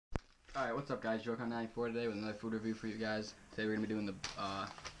Alright, what's up guys, Joker94 today with another food review for you guys. Today we're going to be doing the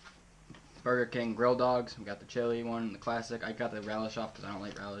Burger King grill dogs. We got the chili one and the classic. I got the relish off because I don't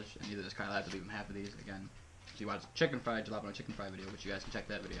like relish, and neither does Kyle. I have to leave him half of these. Again, if you watch the chicken fried jalapeno chicken fry video, which you guys can check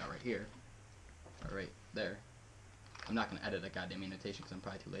that video out right here. Or right there. I'm not going to edit that goddamn annotation because I'm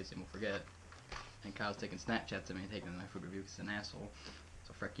probably too lazy and will forget. And Kyle's taking Snapchats of me taking my food review because he's an asshole.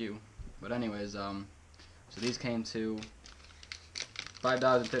 So frick you. But anyways, so these came to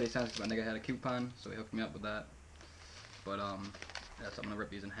 $5.30 because my nigga had a coupon, so he hooked me up with that. But yeah, so I'm gonna rip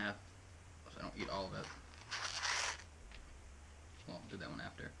these in half so I don't eat all of it. Well, I'll do that one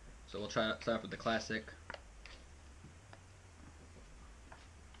after. So we'll start off with the classic.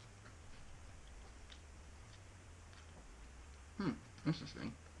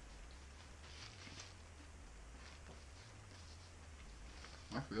 Interesting.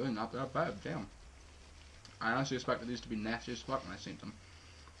 That's really not that bad, damn. I honestly expected these to be nasty as fuck when I seen them.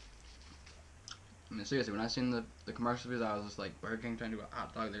 I mean, seriously, when I seen the commercial videos, I was just like, Burger King trying to do a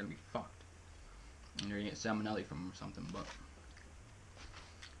hot dog, they're gonna be fucked. And you're gonna get salmonella from them or something, but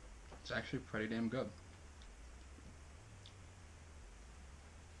it's actually pretty damn good.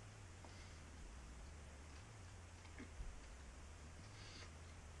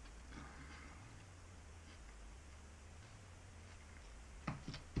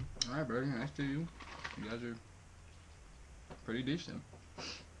 Alright, Burger King, nice to you. You guys are pretty decent.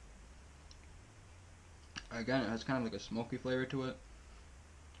 Again, it has kind of like a smoky flavor to it.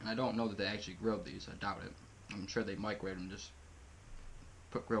 And I don't know that they actually grilled these, I doubt it. I'm sure they microwaved them, just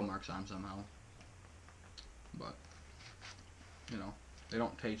put grill marks on them somehow. But, you know, they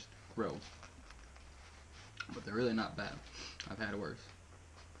don't taste grilled. But they're really not bad. I've had worse.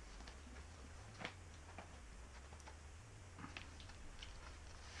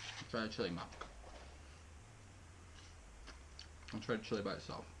 Let's try the chili mop. Let's try the chili by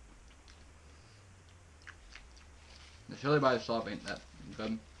itself. The chili by itself ain't that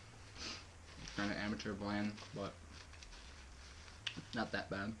good. It's kind of amateur bland, but not that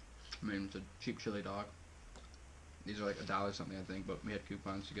bad. I mean, it's a cheap chili dog. These are like $1 something, I think, but we had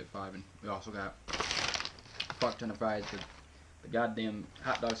coupons to get 5, and we also got a fuck ton of fries. The goddamn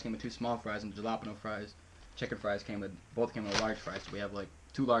hot dogs came with 2 small fries, and the jalapeno fries, chicken fries both came with large fries. So we have like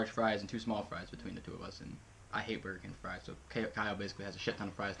 2 large fries and 2 small fries between the two of us, and I hate Burger King fries, so Kyle basically has a shit ton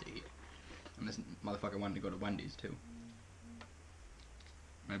of fries to eat. And this motherfucker wanted to go to Wendy's too.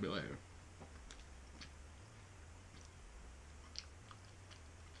 Maybe later.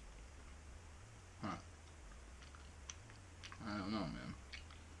 Huh. I don't know, man.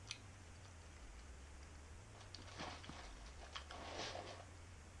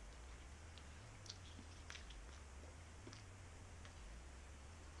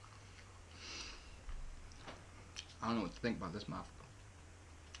 I don't know what to think about this mouth.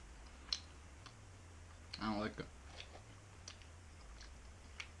 I don't like it.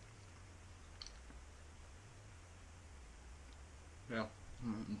 Yeah,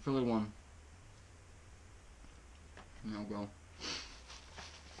 Philly one. No go.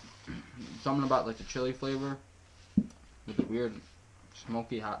 Something about like the chili flavor with the weird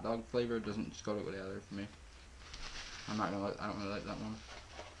smoky hot dog flavor doesn't just go together for me. I don't really like that one.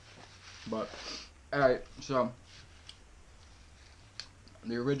 But alright, so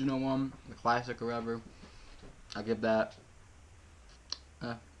the original one, the classic or whatever, I give that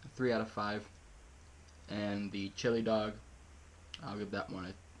a 3 out of 5. And the chili dog, I'll give that one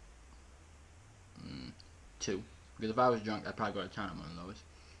a 2. Because if I was drunk, I'd probably go to town on one of those.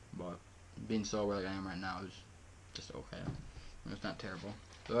 But being sober like I am right now is just okay. It's not terrible.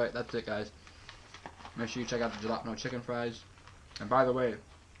 So, alright, that's it, guys. Make sure you check out the jalapeno chicken fries. And by the way,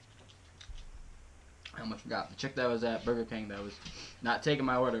 I almost forgot. The chick that was at Burger King that was not taking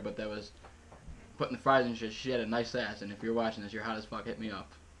my order, but that was putting the fries and shit, she had a nice ass. And if you're watching this, you're hot as fuck, hit me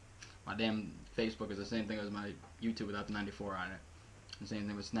up. My damn Facebook is the same thing as my YouTube without the 94 on it. The same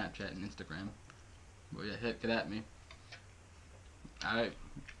thing with Snapchat and Instagram. But yeah, get at me. Alright.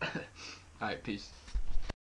 Alright, peace.